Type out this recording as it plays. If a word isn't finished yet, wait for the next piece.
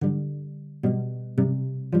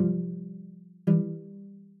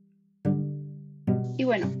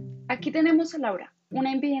bueno, aquí tenemos a Laura,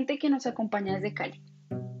 una invidente que nos acompaña desde Cali.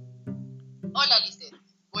 Hola, Lisset.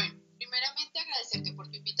 Bueno, primeramente agradecerte por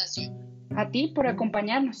tu invitación. A ti por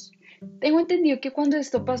acompañarnos. Tengo entendido que cuando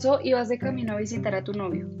esto pasó ibas de camino a visitar a tu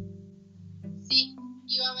novio. Sí,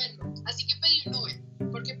 iba a verlo, así que pedí un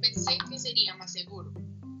Uber, porque pensé que sería más seguro.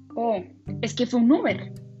 Oh, es que fue un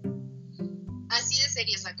Uber. Así de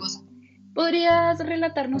seria esa cosa. ¿Podrías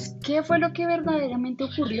relatarnos qué fue lo que verdaderamente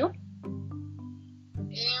ocurrió?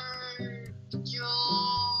 Yo...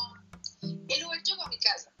 El Uber llegó a mi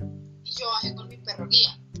casa y yo bajé con mi perro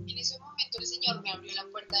guía. En ese momento el señor me abrió la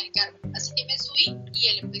puerta del carro, así que me subí y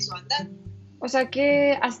él empezó a andar. O sea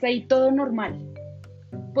que hasta ahí todo normal.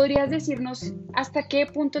 ¿Podrías decirnos hasta qué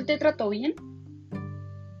punto él te trató bien?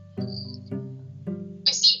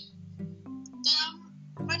 Pues sí,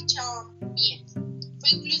 todo marchaba bien. Fue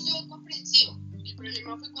incluso comprensivo. El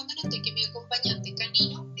problema fue cuando noté que mi acompañante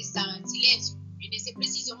canino estaba en silencio. En ese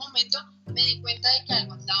preciso momento me di cuenta de que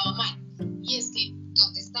algo andaba mal. Y es que,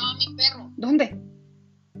 ¿dónde estaba mi perro? ¿Dónde?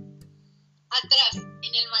 Atrás,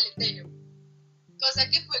 en el maletero. Cosa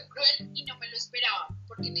que fue cruel y no me lo esperaba,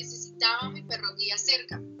 porque necesitaba a mi perro guía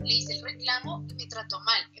cerca. Le hice el reclamo y me trató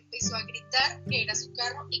mal. Empezó a gritar que era su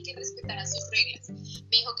carro y que respetara sus reglas.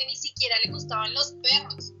 Me dijo que ni siquiera le gustaban los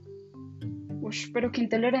perros. Ush, pero qué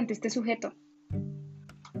intolerante este sujeto.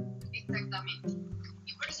 Exactamente.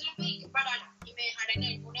 Y por eso le pedí que parara y me dejara en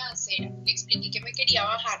alguna acera. Le expliqué que me quería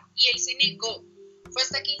bajar y él se negó. Fue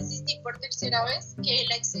hasta que insistí por tercera vez que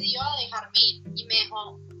él accedió a dejarme ir y me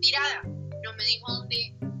dejó tirada. No me dijo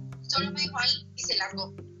dónde, solo me dejó ahí y se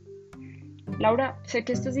largó. Laura, sé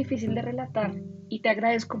que esto es difícil de relatar y te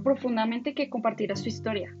agradezco profundamente que compartieras tu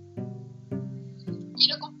historia.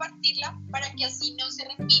 Quiero compartirla para que así no se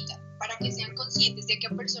repita, para que sean conscientes de que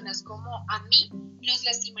a personas como a mí nos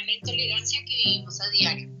lastima la intolerancia que vivimos a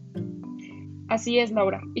diario. Así es,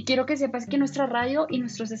 Laura, y quiero que sepas que nuestra radio y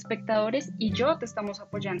nuestros espectadores y yo te estamos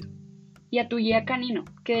apoyando. Y a tu guía canino,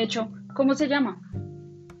 que de hecho, ¿cómo se llama?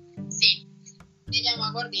 Sí, se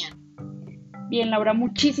llama Guardián. Bien, Laura,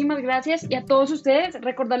 muchísimas gracias. Y a todos ustedes,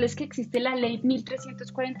 recordarles que existe la Ley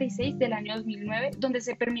 1346 del año 2009, donde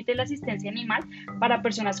se permite la asistencia animal para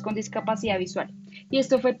personas con discapacidad visual. Y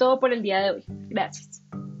esto fue todo por el día de hoy. Gracias.